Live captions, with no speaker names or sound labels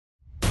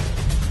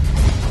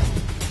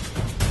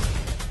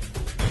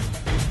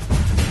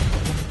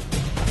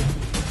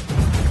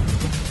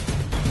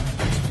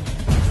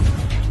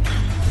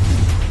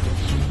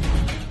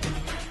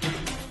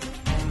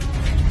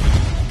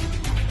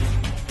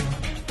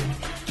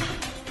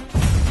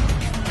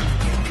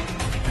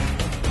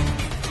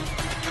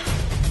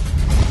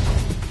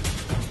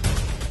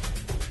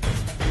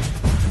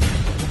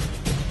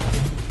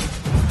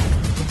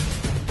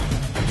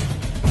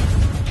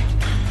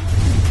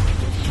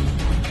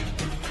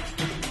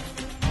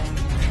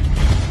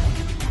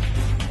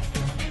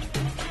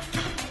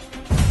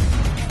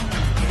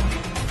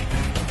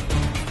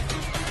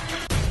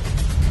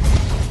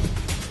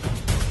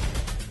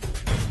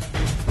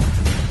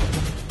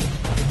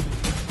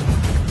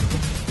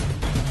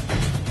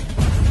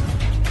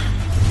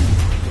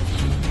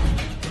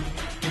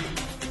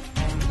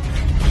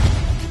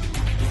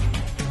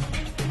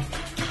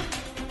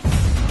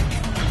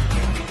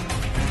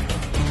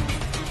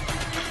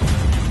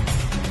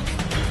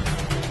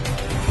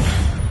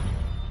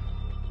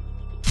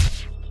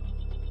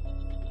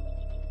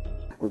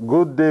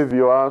Good day,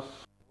 viewers.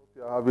 Hope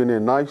you're having a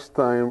nice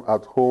time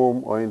at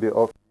home or in the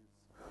office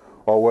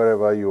or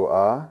wherever you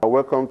are.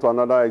 Welcome to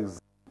another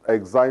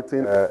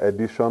exciting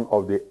edition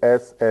of the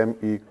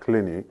Sme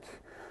Clinic,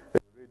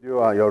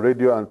 your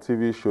radio and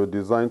TV show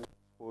designed to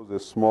expose a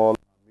small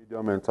and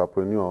medium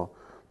entrepreneur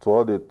to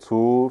all the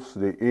tools,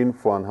 the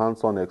info and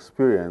hands-on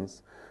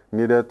experience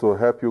needed to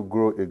help you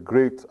grow a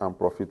great and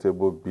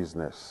profitable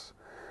business.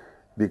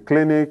 The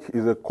clinic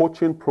is a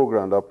coaching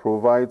program that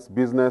provides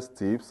business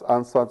tips,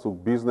 answers to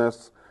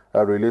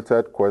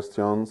business-related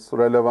questions,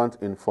 relevant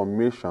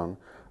information,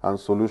 and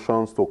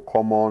solutions to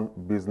common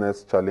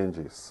business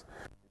challenges.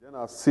 It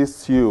then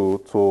assists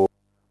you to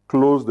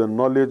close the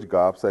knowledge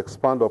gaps,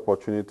 expand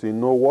opportunity,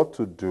 know what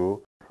to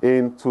do.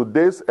 In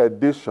today's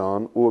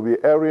edition, we'll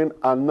be airing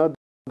another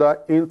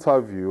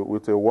interview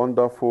with a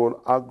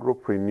wonderful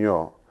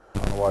agropreneur,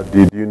 our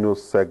Did You Know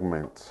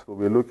segment. We'll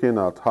be looking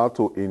at how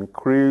to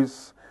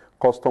increase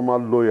customer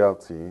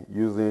loyalty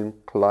using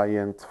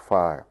client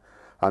file.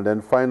 And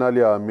then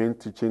finally, our main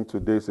teaching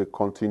today is a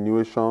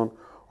continuation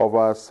of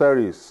our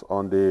series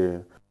on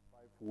the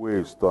 5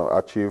 ways to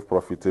achieve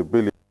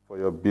profitability for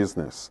your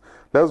business.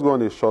 Let's go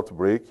on a short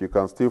break. You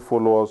can still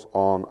follow us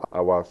on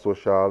our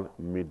social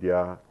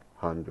media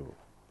handle.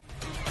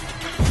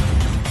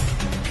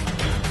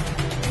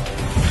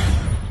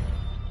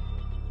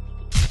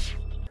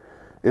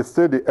 It's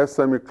still the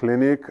Sme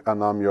Clinic,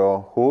 and I'm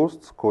your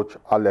host, Coach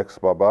Alex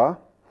Baba.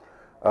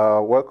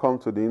 Welcome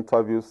to the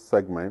interview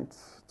segment.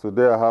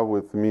 Today I have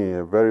with me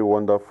a very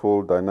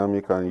wonderful,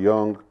 dynamic and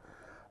young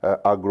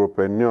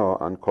agropreneur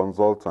and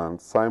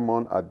consultant,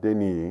 Simon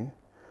Adeniyi.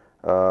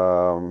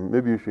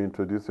 Maybe you should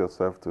introduce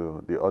yourself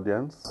to the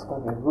audience.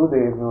 Okay, good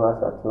day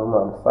viewers at home.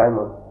 I'm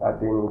Simon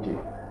Adeniyi.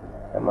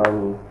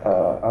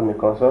 I'm a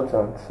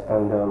consultant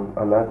and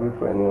an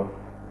agripreneur.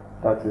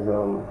 That is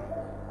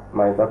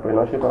my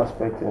entrepreneurship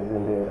aspect is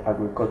in the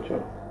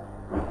agriculture.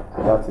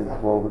 So that is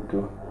what we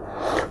do.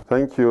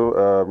 Thank you,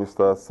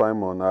 Mr.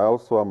 Simon. I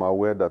also am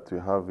aware that you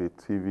have a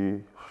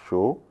TV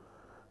show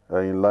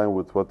in line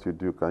with what you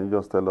do. Can you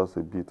just tell us a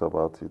bit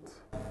about it?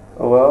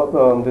 Well,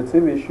 the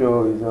TV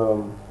show is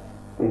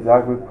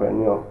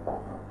Agripreneur.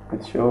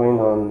 It's showing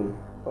on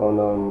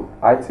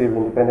ITV,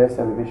 Independence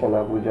Television,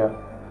 Abuja,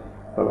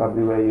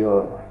 probably where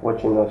you're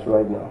watching us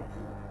right now.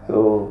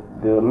 So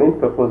the main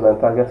purpose and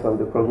targets of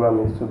the program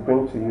is to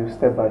bring to you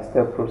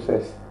step-by-step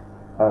process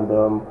and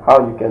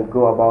how you can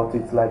go about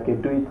it, like a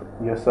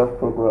do-it-yourself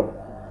program.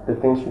 The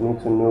things you need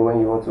to know when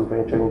you want to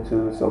venture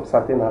into some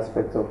certain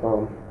aspects of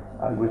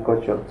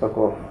agriculture, talk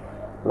of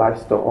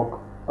livestock,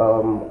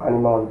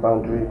 animal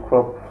husbandry,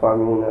 crop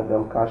farming, and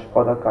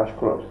other cash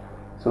crops.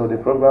 So the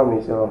program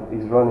is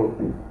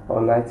running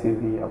on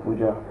ITV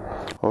Abuja.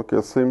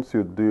 Okay, seems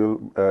you deal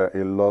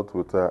a lot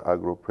with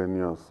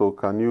agropreneurs. So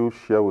can you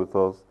share with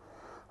us,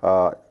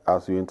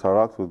 as you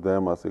interact with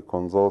them as a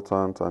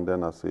consultant and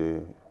then as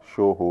a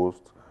show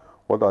host,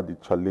 what are the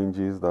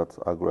challenges that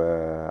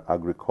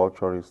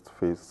agriculturists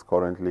face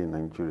currently in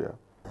Nigeria?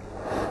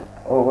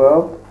 Oh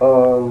well,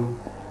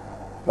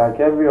 like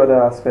every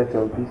other aspect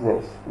of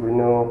business, we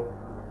know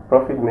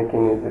profit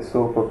making is the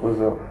sole purpose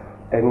of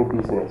any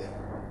business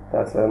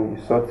that you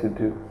sought to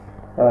do,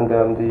 and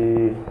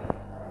the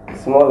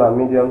small and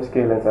medium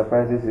scale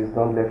enterprises is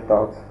not left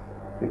out,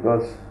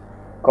 because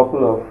a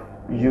couple of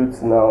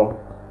youths now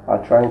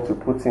are trying to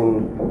put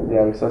in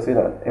their resources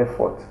and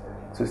effort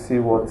to see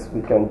what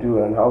we can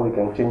do and how we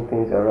can change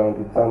things around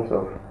in terms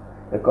of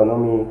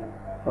economic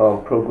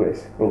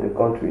progress in the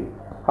country.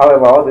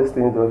 However, all these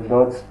things does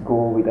not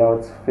go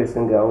without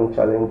facing their own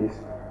challenges.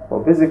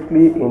 But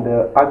basically, in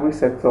the agri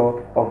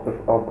sector of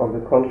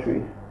the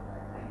country,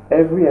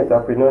 every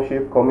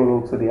entrepreneurship coming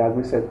into the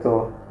agri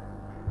sector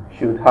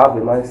should have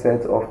the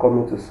mindset of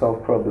coming to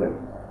solve problems.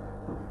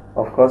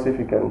 Of course, if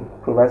you can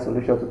provide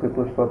solutions to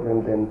people's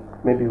problems, then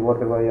maybe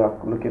whatever you are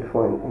looking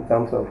for in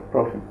terms of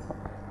profit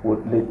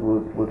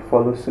would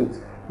follow suit.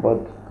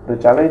 But the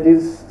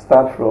challenges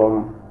start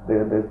from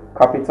the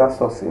capital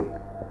sourcing.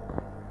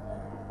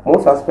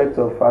 Most aspects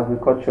of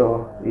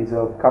agriculture is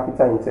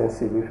capital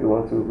intensive if you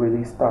want to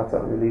really start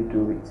and really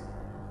do it.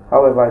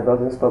 However, it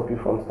doesn't stop you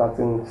from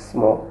starting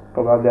small,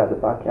 probably at the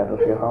backyard of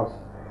your house,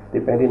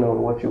 depending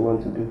on what you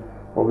want to do.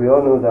 But we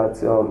all know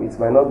that it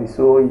might not be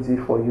so easy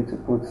for you to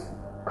put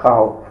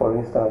cow, for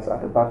instance,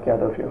 at the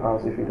backyard of your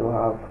house if you don't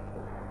have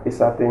a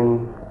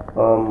certain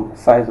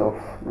size of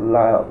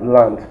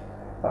land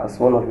as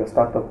one of your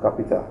startup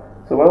capital.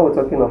 So when we're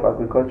talking of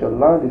agriculture,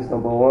 land is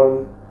number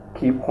one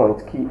key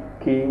point,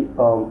 key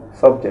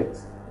subject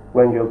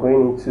when you're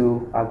going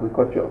into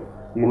agriculture.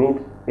 You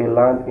need a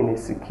land in a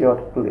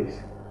secured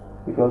place,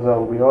 because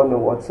we all know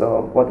what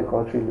the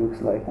country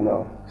looks like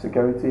now.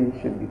 Security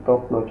should be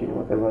top notch in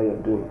whatever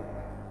you're doing.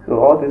 So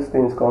all these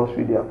things comes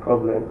with their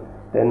problem.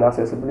 Then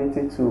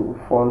accessibility to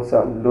funds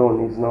and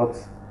loan is not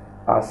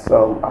as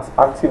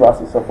active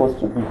as it's supposed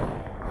to be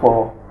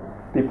for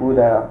people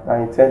that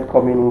are intent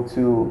coming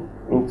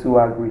into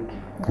agri.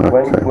 Okay.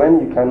 When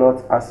you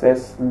cannot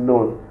access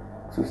loan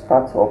to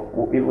start up,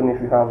 even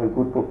if you have a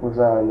good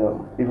proposal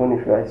and even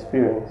if you are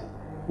experienced,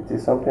 it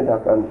is something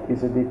that can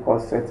easily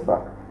cause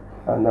setback,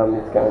 and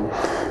it can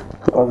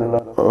cause a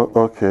lot of...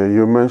 Okay,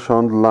 you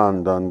mentioned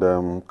land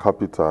and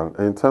capital.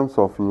 In terms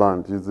of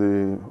land, is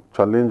the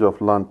challenge of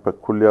land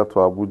peculiar to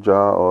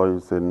Abuja, or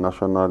is it a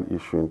national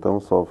issue in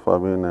terms of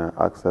having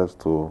access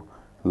to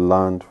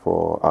land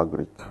for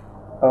agric?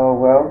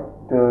 Well,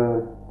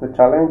 the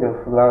challenge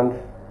of land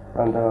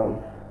and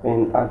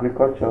in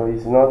agriculture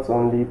is not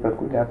only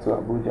peculiar to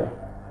Abuja.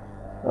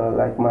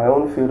 Like my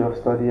own field of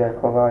study, I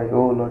cover a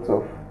whole lot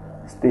of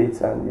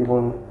states and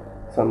even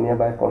some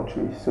nearby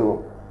countries.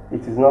 So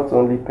it is not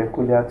only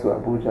peculiar to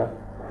Abuja.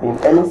 In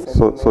any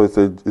so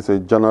it's a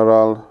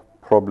general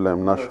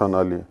problem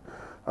nationally. Yes.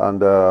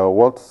 And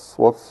what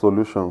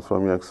solutions,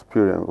 from your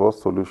experience, what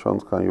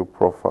solutions can you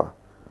proffer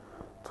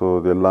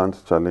to the land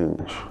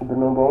challenge? The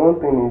number one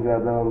thing is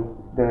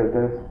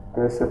that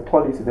there's a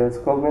policy, there's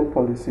government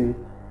policy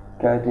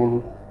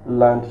guiding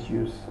land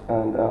use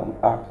and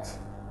acts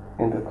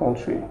in the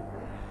country.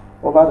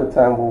 Over the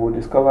time, we will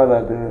discover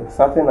that the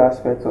certain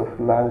aspects of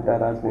land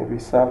that has been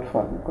reserved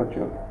for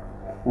agriculture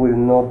will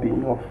not be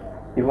enough.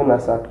 Even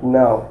as at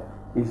now,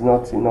 is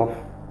not enough.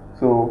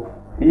 So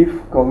if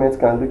government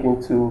can look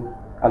into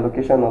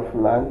allocation of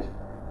land,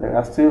 there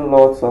are still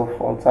lots of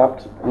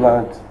untapped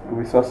landed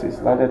resources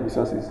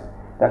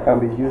that can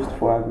be used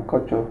for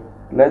agriculture.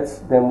 Let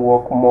them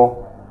work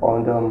more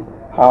on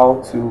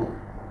how to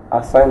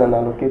assign and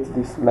allocate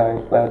these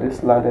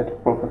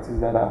landed properties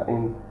that are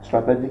in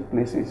strategic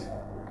places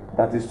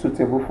that is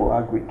suitable for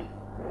agric.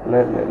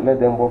 Let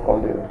them work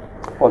on the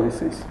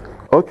policies.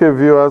 Okay,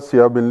 viewers, you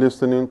have been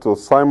listening to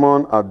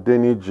Simon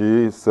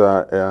Adeniji. He's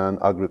an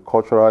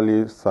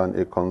agriculturalist and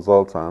a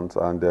consultant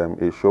and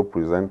a show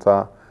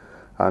presenter.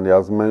 And he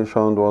has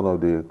mentioned one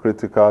of the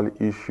critical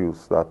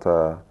issues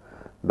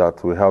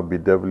that we have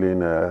bedeviling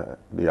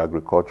the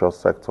agriculture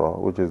sector,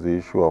 which is the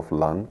issue of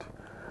land.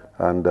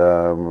 And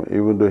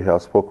even though he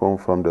has spoken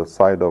from the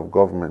side of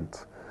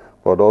government,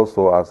 but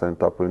also as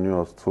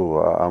entrepreneurs too,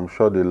 I'm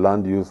sure the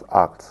Land Use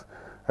Act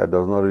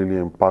does not really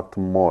impact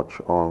much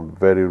on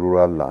very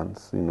rural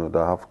lands, that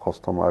have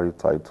customary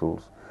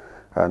titles.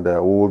 And we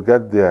will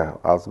get there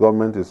as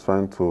government is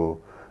trying to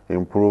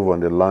improve on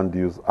the Land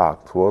Use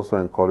Act. We also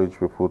encourage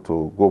people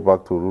to go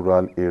back to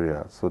rural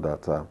areas so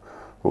that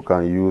we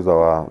can use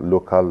our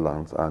local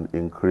lands and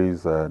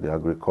increase the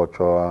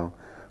agricultural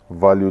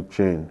value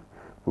chain,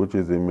 which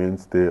is the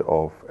mainstay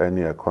of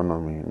any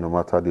economy, no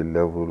matter the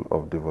level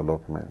of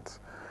development.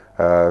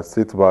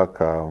 Sit back,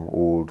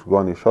 we'll go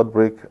on a short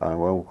break, and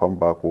when we come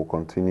back, we'll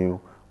continue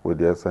with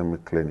the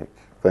Sme Clinic.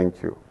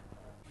 Thank you.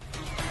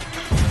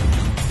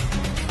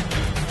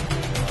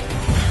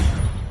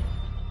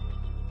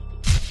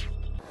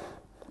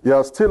 You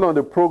are still on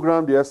the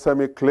program, the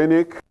Sme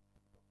Clinic.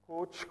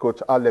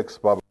 Coach Alex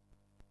Baba.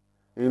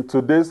 In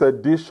today's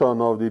edition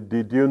of the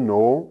Did You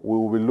Know, we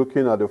will be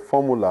looking at the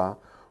formula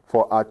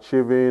for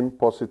achieving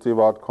positive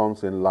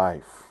outcomes in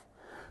life.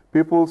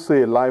 People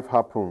say life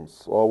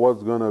happens, or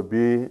what's going to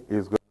be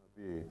is going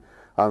to be.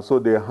 And so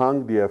they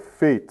hang their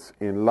faith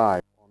in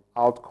life on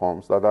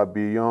outcomes that are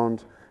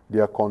beyond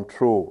their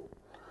control.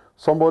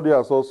 Somebody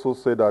has also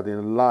said that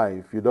in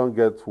life, you don't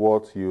get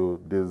what you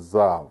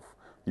deserve,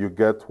 you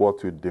get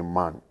what you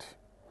demand.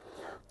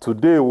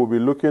 Today, we'll be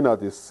looking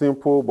at a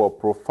simple but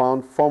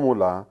profound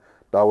formula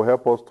that will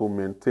help us to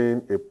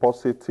maintain a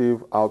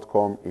positive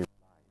outcome in life.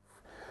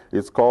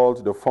 It's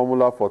called the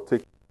formula for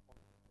taking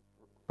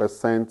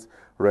 %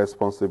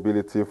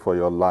 responsibility for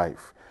your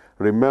life.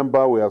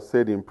 Remember, we have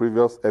said in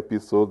previous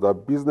episodes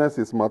that business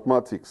is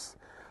mathematics,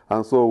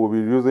 and so we'll be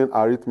using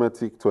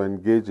arithmetic to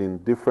engage in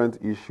different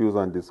issues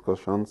and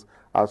discussions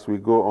as we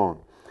go on.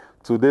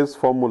 Today's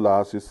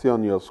formula, as you see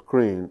on your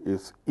screen,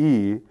 is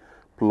E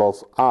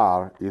plus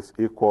R is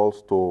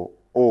equals to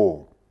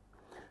O.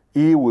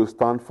 E will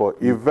stand for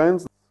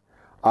events,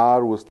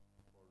 R will stand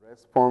for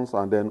response,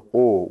 and then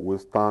O will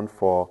stand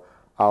for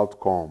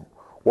outcome.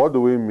 What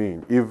do we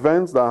mean?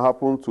 Events that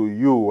happen to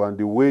you and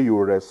the way you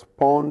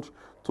respond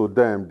to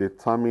them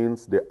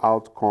determines the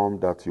outcome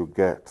that you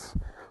get.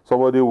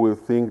 Somebody will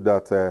think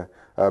that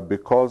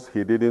because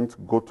he didn't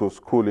go to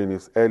school in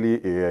his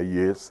early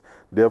years,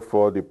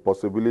 therefore the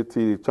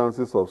possibility, the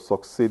chances of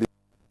succeeding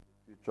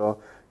in the future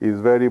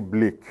is very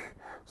bleak.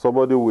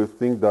 Somebody will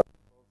think that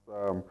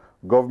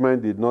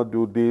government did not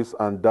do this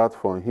and that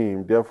for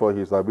him, therefore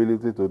his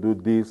ability to do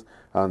this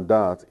and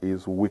that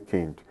is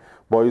weakened.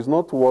 But it's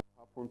not what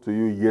happened to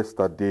you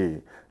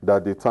yesterday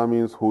that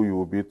determines who you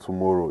will be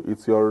tomorrow.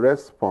 It's your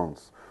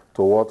response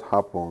to what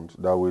happened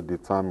that will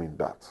determine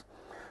that.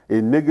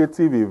 A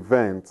negative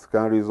event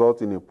can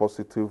result in a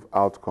positive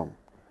outcome.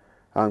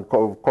 And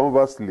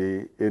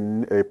conversely,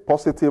 a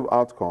positive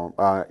outcome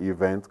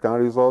event can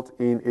result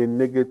in a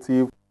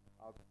negative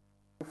outcome.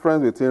 The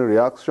difference between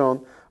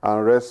reaction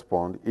and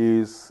response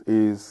is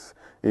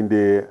in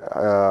the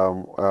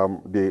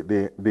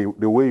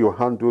way you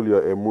handle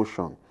your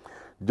emotion.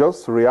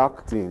 Just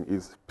reacting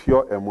is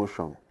pure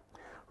emotion.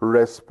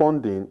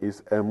 Responding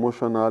is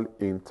emotional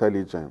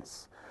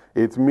intelligence.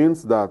 It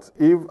means that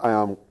if I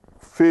am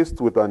faced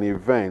with an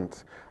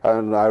event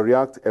and I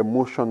react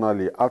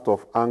emotionally out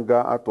of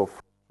anger, out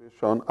of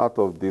frustration, out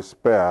of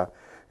despair,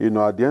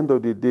 at the end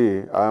of the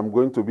day, I am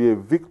going to be a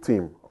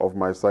victim of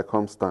my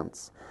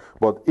circumstance.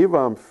 But if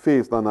I'm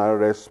faced and I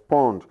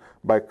respond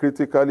by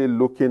critically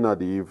looking at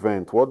the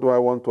event, what do I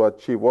want to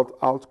achieve? What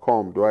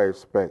outcome do I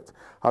expect?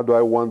 How do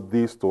I want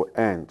this to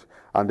end?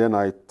 And then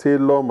I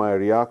tailor my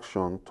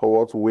reaction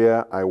towards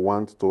where I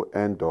want to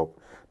end up,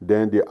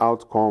 then the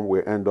outcome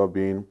will end up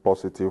being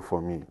positive for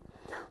me.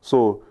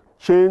 So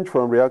change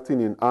from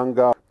reacting in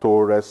anger to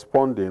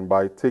responding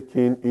by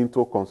taking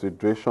into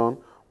consideration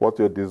what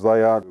your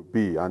desire will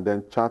be, and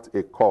then chart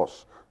a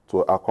course to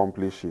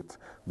accomplish it.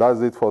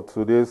 That's it for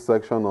today's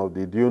section of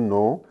Did You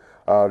Know?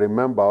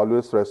 Remember,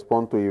 always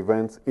respond to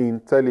events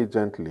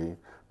intelligently,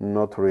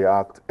 not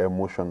react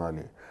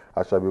emotionally.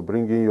 I shall be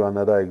bringing you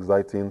another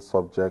exciting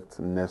subject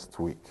next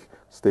week.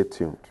 Stay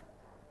tuned.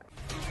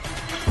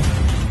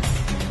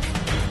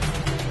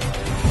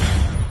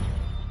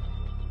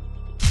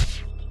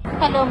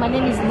 Hello, my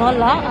name is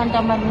Nola and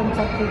I'm an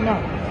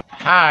entrepreneur.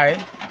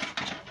 Hi,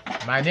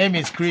 my name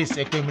is Chris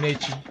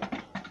Ekpemunechi.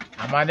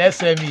 I'm an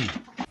SME.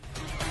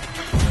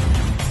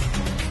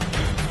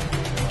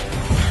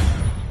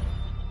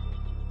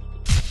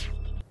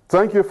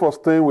 Thank you for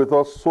staying with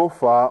us so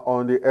far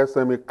on the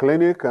SME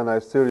Clinic, and I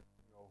still remain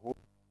your host,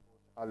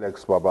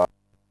 Alex Baba.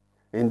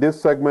 In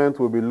this segment,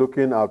 we'll be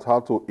looking at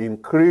how to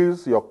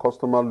increase your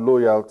customer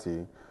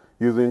loyalty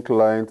using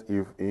client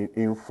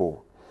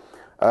info.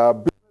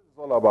 Business is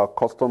all about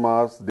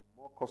customers. The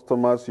more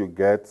customers you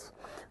get,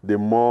 the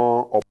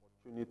more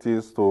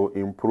opportunities to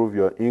improve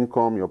your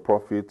income, your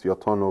profit, your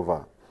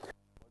turnover.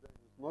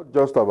 It's not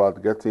just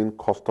about getting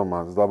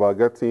customers, it's about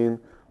getting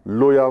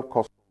loyal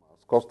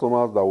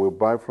customers that will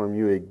buy from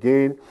you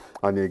again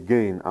and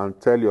again and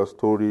tell your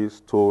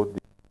stories to the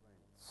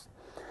friends.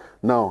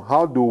 Now,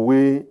 how do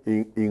we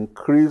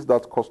increase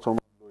that customer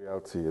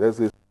loyalty? There's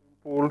a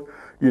simple,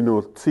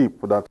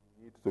 tip that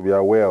you need to be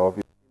aware of.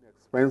 It's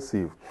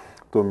inexpensive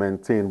to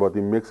maintain, but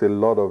it makes a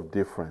lot of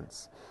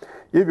difference.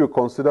 If you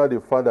consider the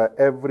fact that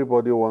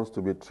everybody wants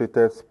to be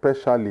treated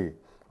specially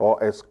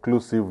or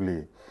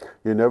exclusively,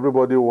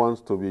 everybody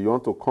wants to be, you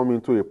want to come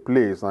into a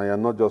place and you're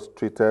not just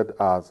treated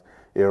as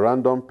a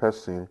random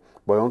person,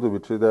 but you want to be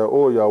treated,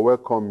 oh, you're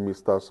welcome,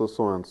 Mr.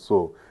 So and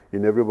so,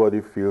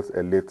 everybody feels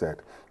elated.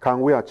 Can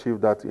we achieve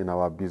that in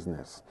our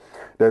business?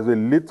 There's a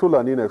little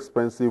and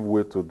inexpensive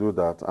way to do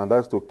that, and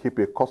that's to keep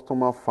a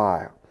customer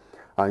file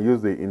and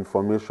use the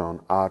information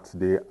at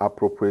the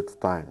appropriate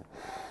time.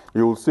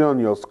 You will see on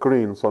your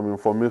screen some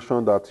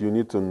information that you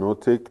need to know.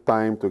 Take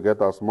time to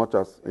get as much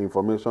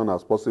information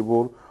as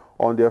possible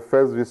on their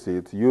first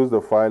visit. Use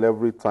the file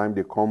every time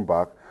they come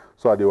back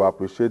so that they will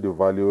appreciate the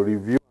value.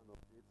 Review and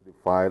update the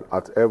file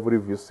at every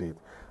visit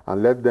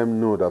and let them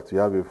know that you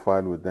have a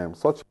file with them.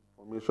 Such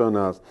information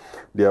as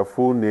their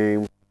full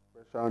names,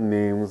 special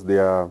names,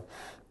 their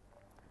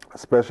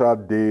special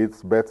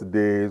dates,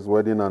 birthdays,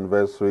 wedding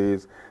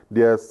anniversaries,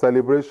 their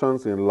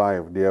celebrations in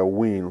life, their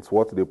wins,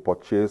 what they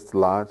purchased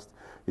last,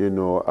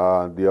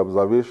 the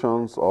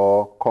observations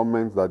or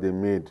comments that they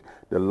made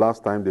the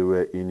last time they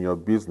were in your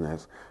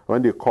business.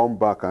 When they come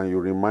back and you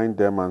remind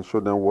them and show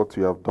them what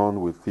you have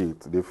done with it,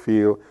 they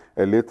feel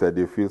elated,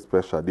 they feel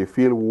special, they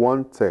feel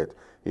wanted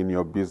in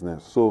your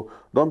business. So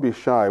don't be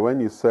shy when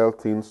you sell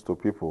things to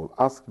people.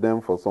 Ask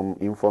them for some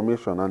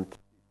information, and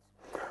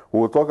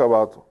we'll talk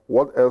about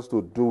what else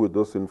to do with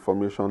those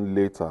information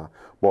later,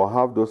 but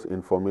have those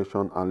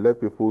information and let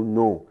people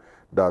know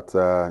that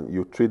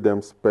you treat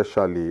them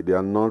specially. They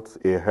are not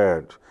a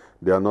herd.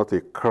 They are not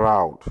a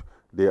crowd.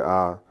 They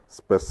are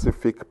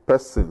specific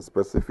persons,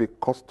 specific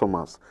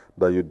customers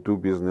that you do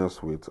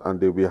business with, and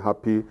they'll be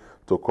happy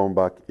to come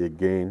back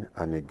again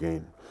and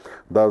again.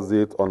 That's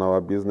it on our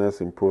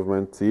business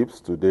improvement tips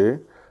today.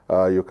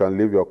 You can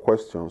leave your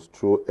questions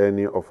through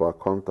any of our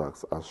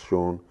contacts as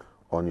shown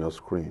on your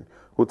screen.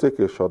 We'll take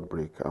a short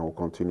break and we'll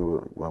continue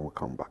when we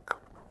come back.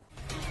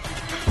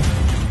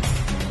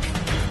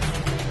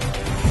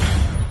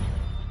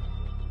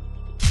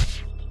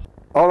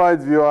 All right,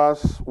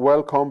 viewers,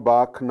 welcome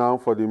back now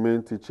for the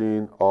main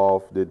teaching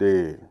of the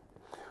day.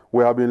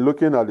 We have been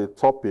looking at the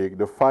topic,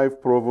 the 5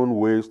 proven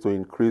ways to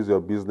increase your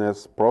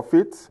business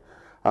profits.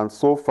 And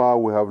so far,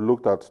 we have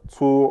looked at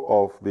 2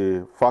 of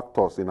the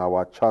factors in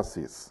our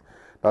chassis.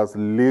 That's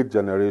lead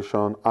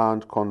generation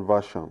and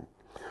conversion.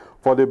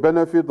 For the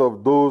benefit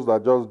of those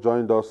that just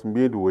joined us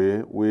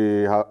midway,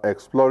 we are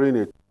exploring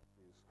a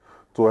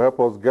to help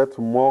us get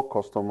more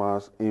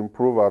customers,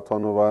 improve our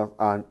turnover,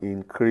 and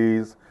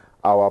increase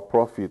our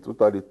profit. Those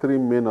are the 3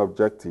 main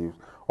objectives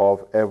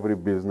of every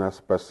business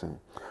person.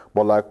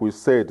 But like we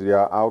said, there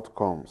are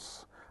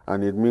outcomes,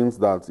 and it means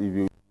that if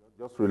you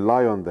just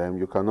rely on them,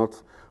 you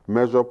cannot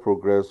measure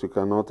progress, you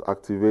cannot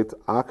activate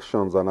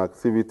actions and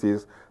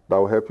activities that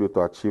will help you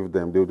to achieve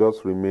them. They'll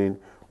just remain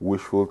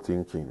wishful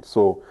thinking.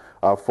 So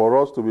for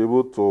us to be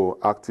able to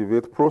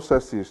activate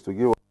processes to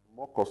give us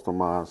more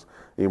customers,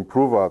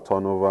 improve our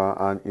turnover,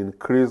 and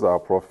increase our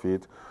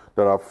profit,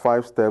 there are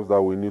 5 steps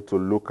that we need to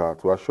look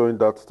at. We are showing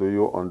that to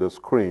you on the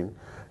screen.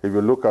 If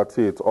you look at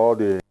it, all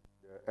the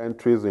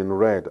entries in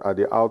red are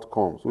the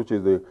outcomes, which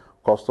is the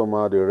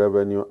customer, the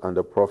revenue, and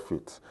the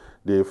profit.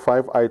 The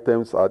 5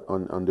 items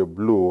on the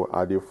blue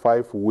are the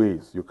 5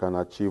 ways you can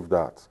achieve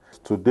that.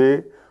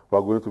 Today,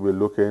 we're going to be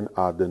looking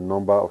at the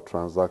number of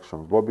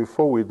transactions. But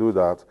before we do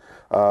that,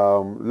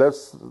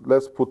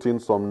 let's put in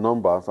some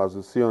numbers as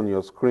you see on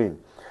your screen.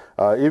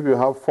 If you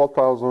have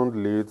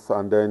 4,000 leads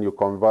and then you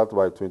convert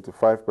by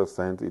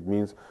 25%, it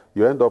means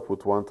you end up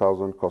with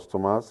 1,000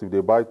 customers. If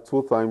they buy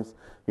 2 times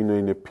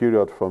in a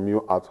period from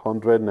you at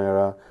 100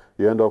 naira,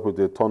 you end up with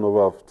a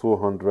turnover of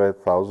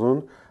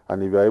 200,000.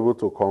 And if you're able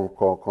to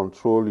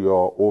control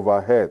your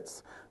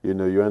overheads,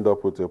 you end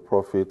up with a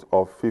profit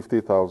of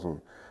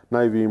 50,000. Now,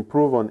 if you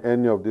improve on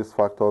any of these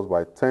factors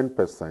by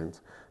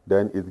 10%,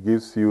 then it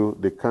gives you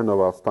the kind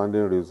of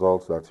outstanding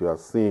results that you are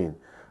seeing,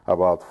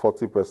 about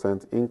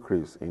 40%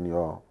 increase in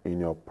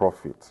your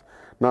profit.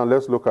 Now,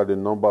 let's look at the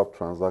number of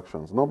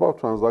transactions. Number of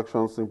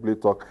transactions simply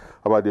talk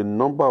about the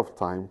number of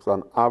times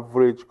an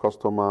average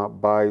customer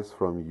buys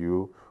from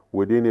you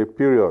within a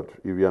period.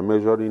 If you are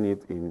measuring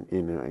it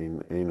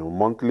in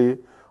monthly,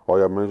 or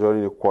you're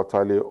measuring it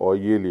quarterly or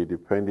yearly,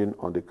 depending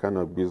on the kind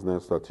of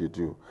business that you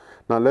do.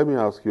 Now, let me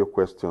ask you a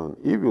question.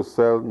 If you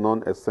sell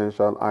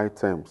non-essential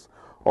items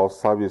or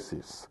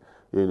services,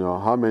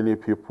 how many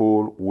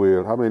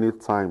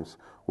times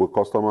will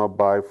customer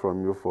buy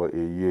from you for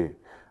a year?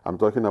 I'm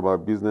talking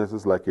about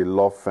businesses like a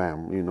law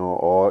firm,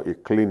 or a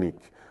clinic,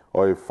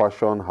 or a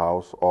fashion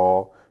house,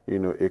 or,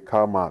 a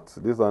car mart.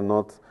 These are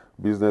not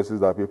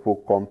businesses that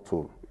people come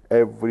to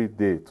every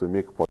day to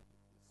make purchases.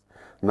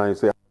 Now you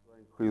say, how do I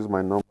increase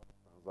my number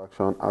of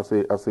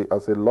transactions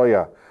as a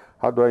lawyer?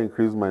 How do I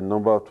increase my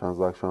number of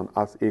transactions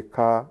as a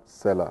car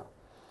seller?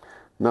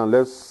 Now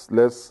let's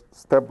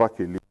step back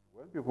a little.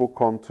 When people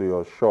come to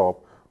your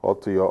shop or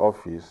to your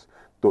office,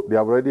 they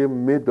have already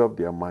made up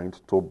their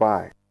mind to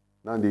buy.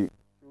 Now the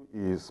issue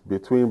is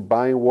between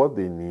buying what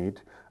they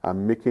need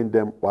and making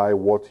them buy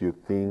what you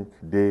think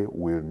they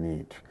will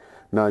need.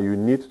 Now you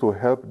need to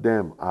help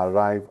them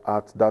arrive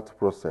at that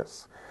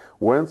process.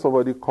 When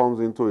somebody comes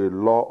into a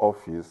law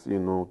office,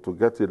 to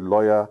get a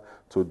lawyer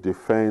to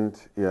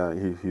defend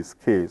his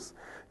case,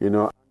 and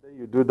then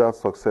you do that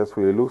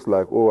successfully, it looks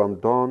like, oh, I'm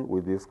done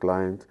with this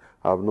client,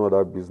 I have no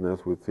other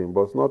business with him.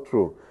 But it's not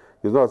true.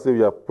 It's not as if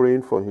you are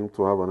praying for him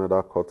to have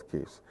another court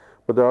case.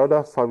 But there are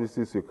other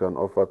services you can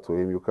offer to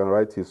him. You can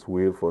write his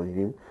will for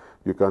him.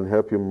 You can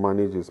help him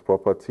manage his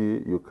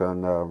property. You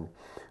can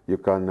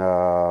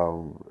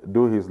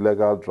do his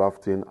legal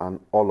drafting and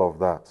all of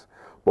that.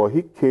 But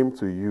he came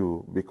to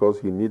you because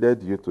he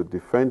needed you to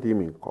defend him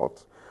in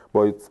court.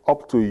 But it's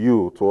up to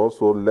you to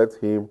also let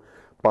him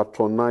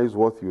patronize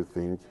what you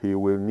think he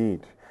will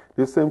need.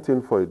 The same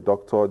thing for a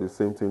doctor, the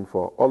same thing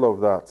for all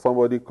of that.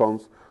 Somebody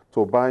comes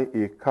to buy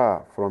a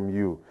car from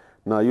you.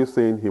 Now you're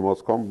saying he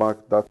must come back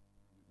the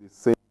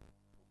same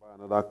to buy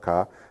another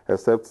car,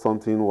 except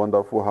something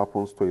wonderful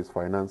happens to his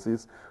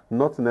finances?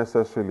 Not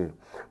necessarily.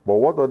 But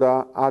what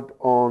other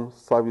add-on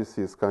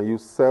services can you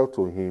sell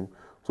to him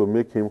to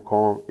make him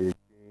come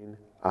again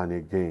and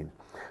again?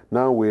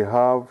 Now we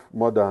have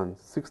more than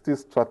 60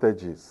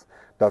 strategies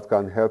that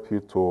can help you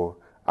to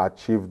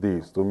achieve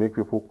this, to make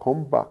people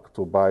come back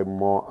to buy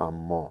more and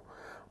more.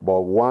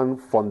 But one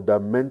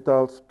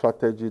fundamental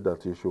strategy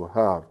that you should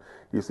have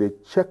is a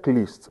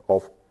checklist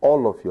of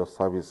all of your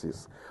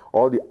services,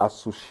 all the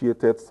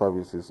associated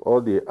services,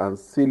 all the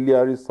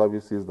ancillary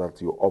services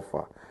that you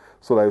offer.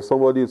 So that if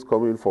somebody is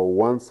coming for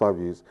one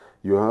service,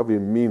 you have a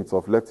means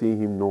of letting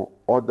him know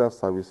other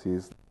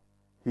services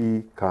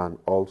he can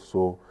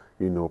also,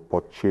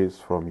 purchase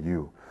from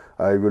you.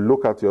 If you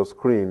look at your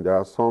screen, there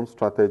are some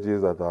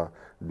strategies that are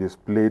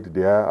displayed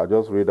there. I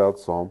just read out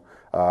some.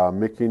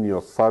 Making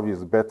your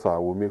service better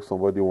will make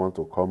somebody want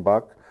to come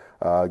back.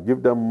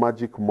 Give them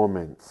magic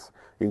moments.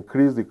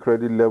 Increase the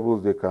credit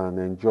levels they can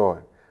enjoy.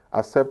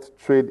 Accept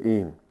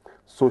trade-in.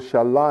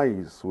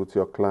 Socialize with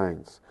your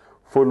clients.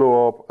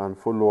 Follow up and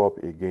follow up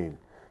again.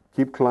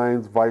 Keep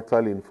clients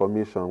vital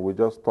information. We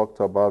just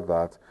talked about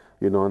that,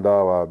 under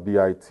our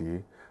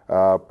BIT.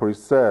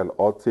 Pre-sell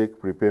or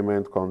take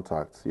prepayment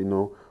contacts.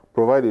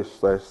 Provide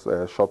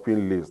a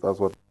shopping list. That's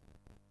what,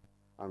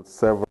 and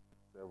several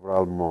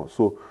more.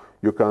 So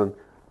you can,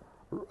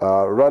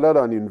 rather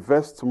than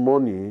invest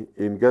money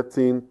in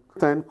getting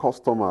 10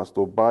 customers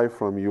to buy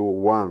from you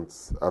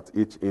once at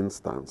each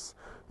instance,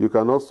 you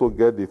can also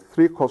get the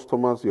 3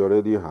 customers you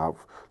already have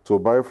to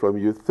buy from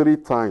you 3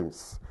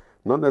 times.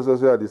 Not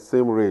necessarily at the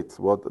same rate,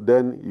 but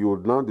then you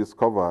would now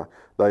discover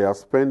that you are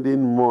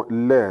spending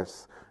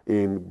less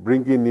in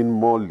bringing in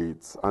more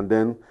leads and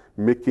then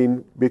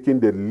making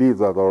the leads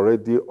that are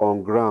already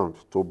on ground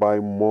to buy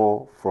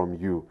more from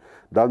you.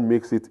 That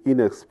makes it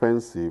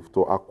inexpensive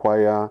to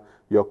acquire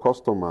your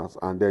customers,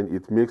 and then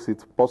it makes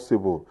it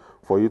possible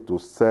for you to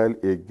sell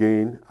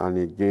again and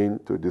again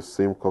to the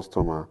same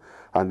customer.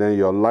 And then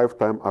your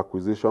lifetime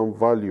acquisition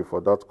value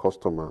for that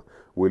customer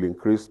will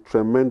increase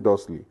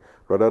tremendously,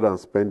 rather than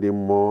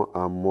spending more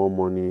and more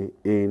money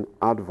in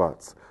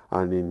adverts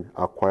and in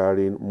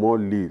acquiring more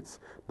leads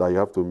that you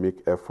have to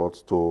make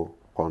efforts to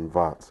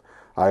convert.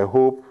 I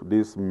hope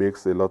this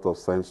makes a lot of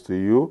sense to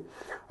you.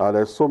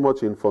 There's so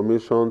much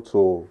information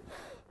to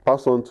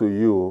pass on to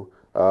you.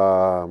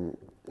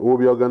 We'll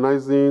be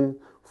organizing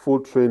full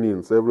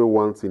trainings every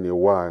once in a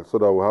while so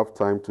that we have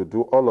time to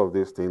do all of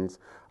these things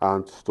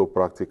and to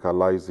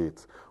practicalize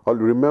it.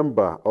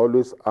 Remember,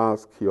 always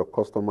ask your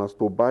customers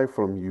to buy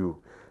from you.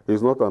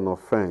 It's not an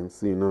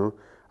offense, you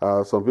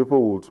know. Some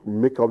people would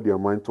make up their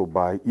mind to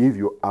buy if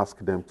you ask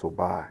them to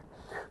buy.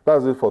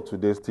 That's it for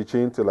today's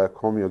teaching. Till I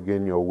come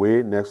again your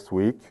way next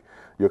week,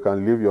 you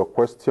can leave your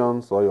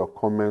questions or your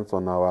comments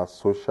on our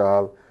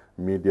social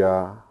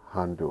media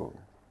handle.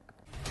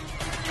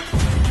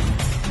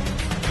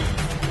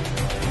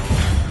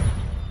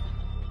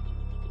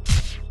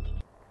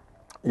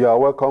 Yeah,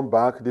 welcome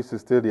back. This is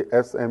still the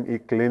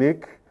SME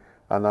Clinic,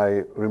 and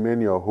I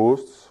remain your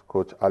host,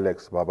 Coach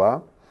Alex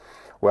Baba.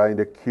 We're in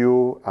the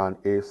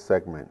Q&A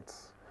segment.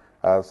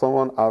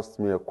 Someone asked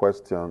me a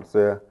question,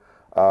 say,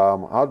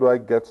 how do I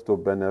get to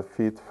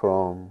benefit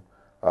from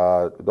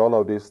all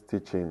of these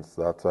teachings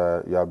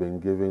that you have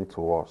been giving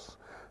to us?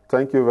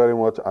 Thank you very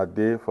much,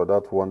 Ade, for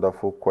that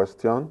wonderful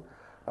question.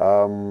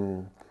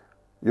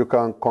 You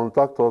can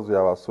contact us via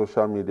our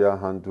social media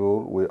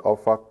handle. We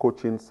offer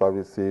coaching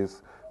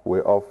services. We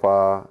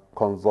offer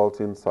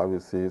consulting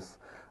services.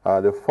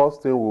 The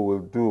first thing we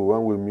will do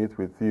when we meet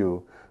with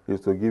you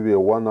is to give you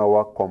a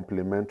 1-hour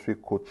complimentary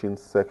coaching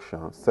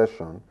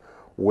session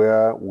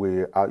where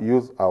we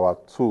use our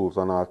tools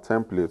and our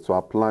templates to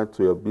apply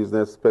to your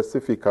business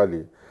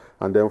specifically.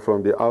 And then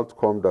from the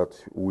outcome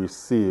that we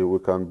see, we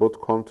can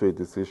both come to a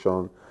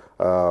decision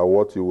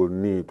what you will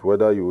need,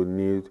 whether you will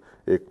need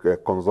a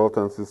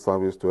consultancy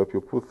service to help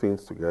you put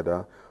things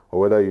together,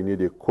 or whether you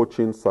need a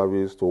coaching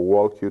service to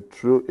walk you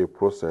through a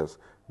process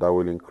that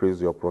will increase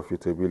your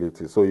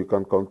profitability. So you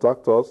can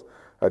contact us.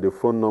 The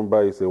phone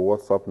number is a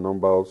WhatsApp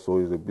number, also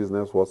is a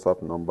business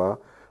WhatsApp number,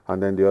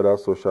 and then the other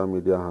social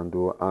media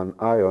handle. And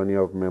I, or any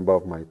member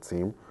of my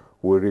team,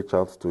 will reach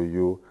out to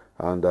you.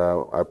 And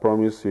I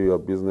promise you, your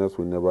business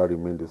will never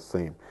remain the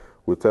same.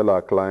 We tell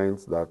our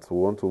clients that we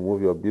want to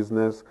move your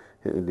business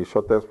in the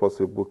shortest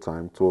possible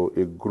time to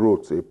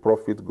a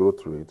profit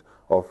growth rate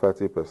of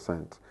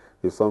 30%.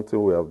 It's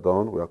something we have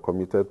done, we are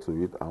committed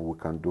to it, and we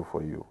can do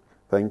for you.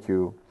 Thank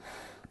you.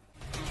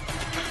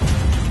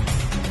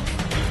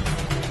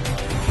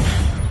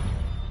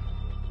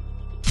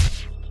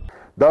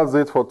 That's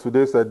it for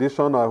today's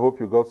edition. I hope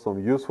you got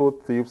some useful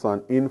tips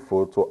and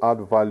info to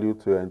add value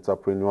to your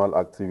entrepreneurial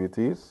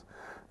activities.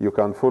 You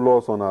can follow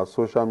us on our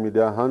social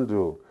media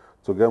handle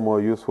to get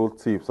more useful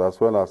tips as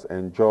well as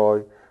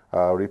enjoy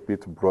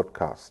repeat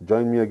broadcasts.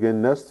 Join me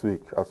again next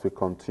week as we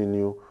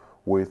continue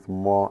with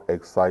more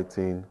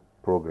exciting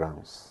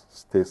programs.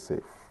 Stay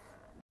safe.